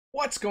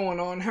What's going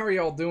on? How are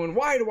y'all doing?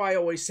 Why do I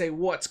always say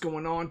what's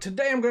going on?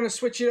 Today I'm going to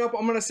switch it up.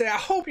 I'm going to say I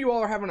hope you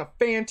all are having a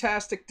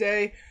fantastic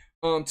day.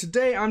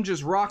 Today I'm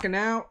just rocking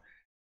out.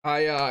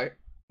 I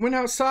went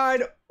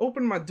outside,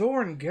 opened my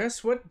door, and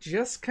guess what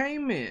just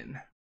came in?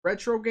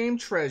 Retro Game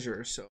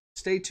Treasure. So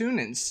stay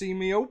tuned and see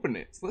me open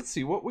it. Let's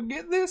see what we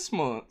get this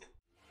month.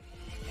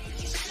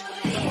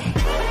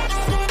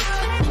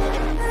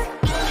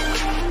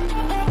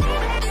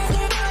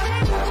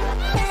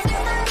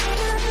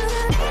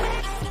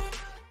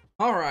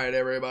 Alright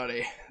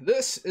everybody,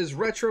 this is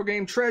Retro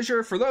Game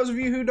Treasure. For those of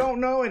you who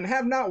don't know and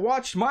have not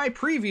watched my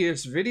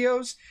previous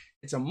videos,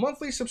 it's a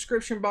monthly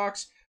subscription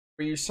box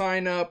where you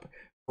sign up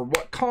for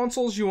what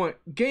consoles you want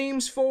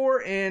games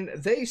for, and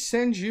they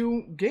send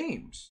you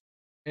games.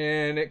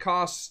 And it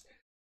costs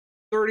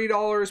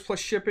 $30 plus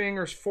shipping,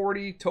 or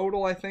 $40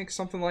 total, I think,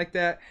 something like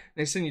that.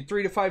 They send you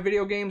 3 to 5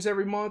 video games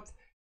every month.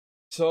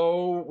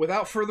 So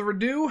without further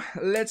ado,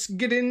 let's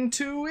get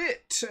into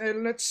it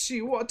and let's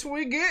see what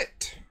we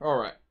get.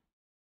 Alright.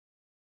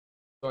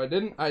 So I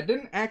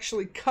didn't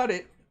actually cut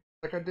it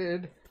like I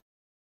did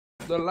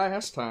the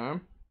last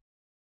time.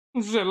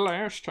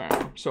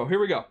 So here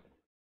we go.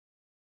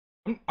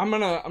 I'm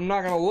not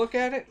gonna look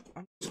at it.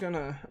 I'm just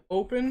gonna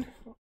open.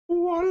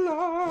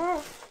 Voila!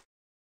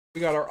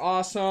 We got our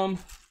awesome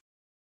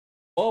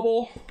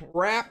bubble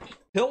wrap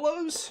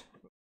pillows.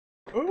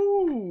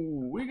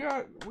 Oh, we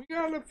got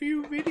a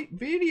few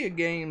video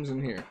games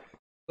in here.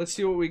 Let's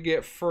see what we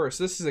get first.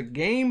 This is a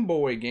Game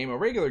Boy game, a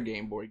regular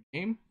Game Boy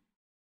game.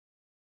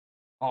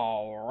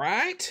 All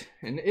right,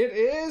 and it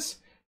is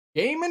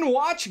Game &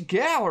 Watch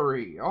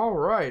Gallery. All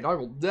right, I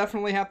will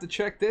definitely have to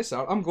check this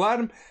out. I'm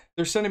glad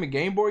they're sending me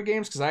Game Boy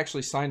games because I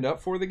actually signed up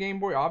for the Game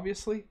Boy,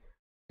 obviously.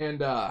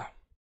 And I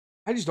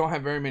just don't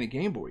have very many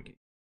Game Boy games,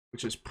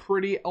 which is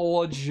pretty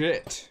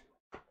legit.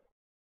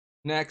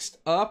 Next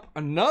up,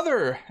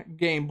 another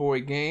Game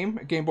Boy game,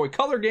 a Game Boy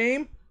Color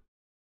game.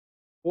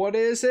 What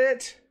is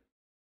it?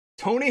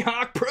 Tony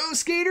Hawk Pro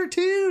Skater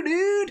 2,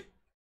 dude.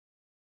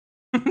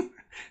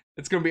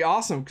 It's gonna be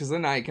awesome because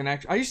then I can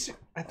actually.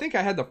 I think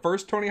I had the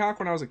first Tony Hawk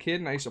when I was a kid,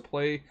 and I used to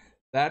play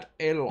that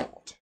a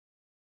lot.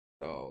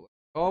 So,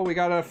 oh, we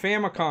got a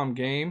Famicom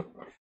game.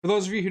 For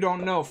those of you who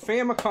don't know,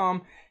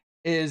 Famicom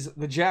is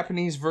the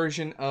Japanese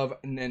version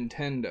of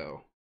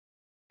Nintendo,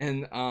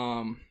 and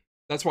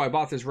that's why I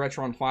bought this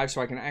Retron 5 so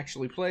I can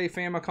actually play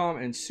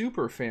Famicom and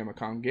Super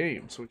Famicom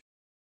games. Which,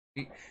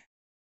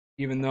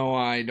 even though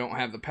I don't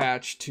have the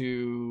patch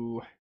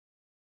to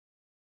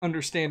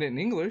understand it in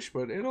English,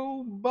 but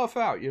it'll buff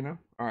out, you know.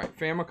 All right,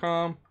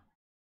 Famicom.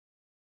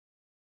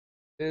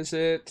 Is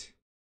it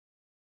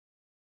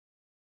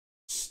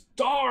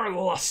Star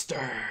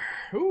Luster?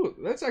 Ooh,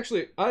 that's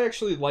actually, I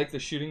actually like the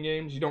shooting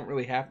games. You don't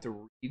really have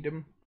to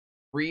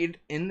read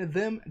into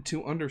them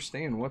to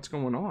understand what's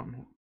going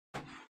on,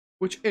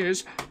 which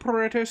is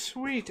pretty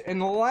sweet.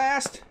 And the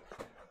last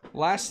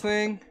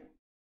thing,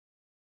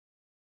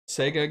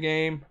 Sega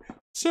game.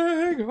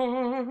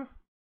 Sega.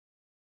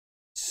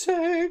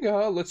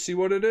 Let's see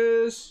what it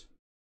is.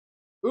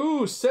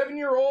 Ooh,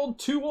 7-year-old,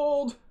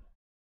 2-old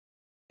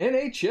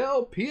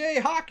NHL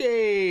PA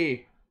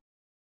hockey.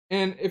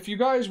 And if you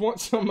guys want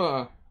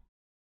some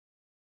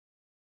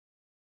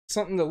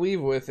something to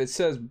leave with, it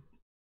says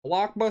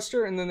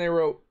Blockbuster, and then they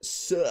wrote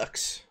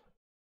sucks.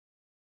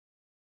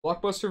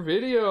 Blockbuster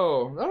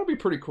Video. That'll be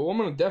pretty cool.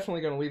 I'm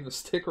definitely gonna leave the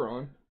sticker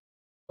on.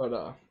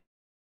 But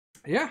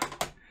yeah.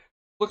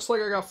 Looks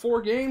like I got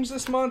 4 games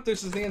this month.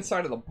 This is the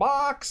inside of the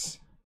box.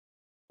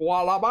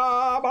 Voila,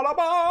 ba, ba,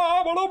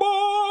 ba, ba,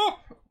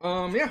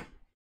 ba. Yeah.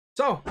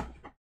 So, if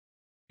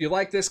you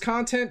like this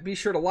content, be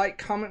sure to like,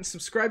 comment, and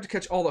subscribe to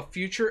catch all the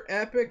future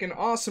epic and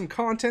awesome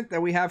content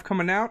that we have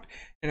coming out.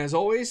 And as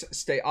always,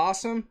 stay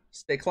awesome,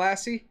 stay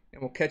classy,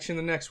 and we'll catch you in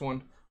the next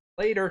one.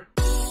 Later.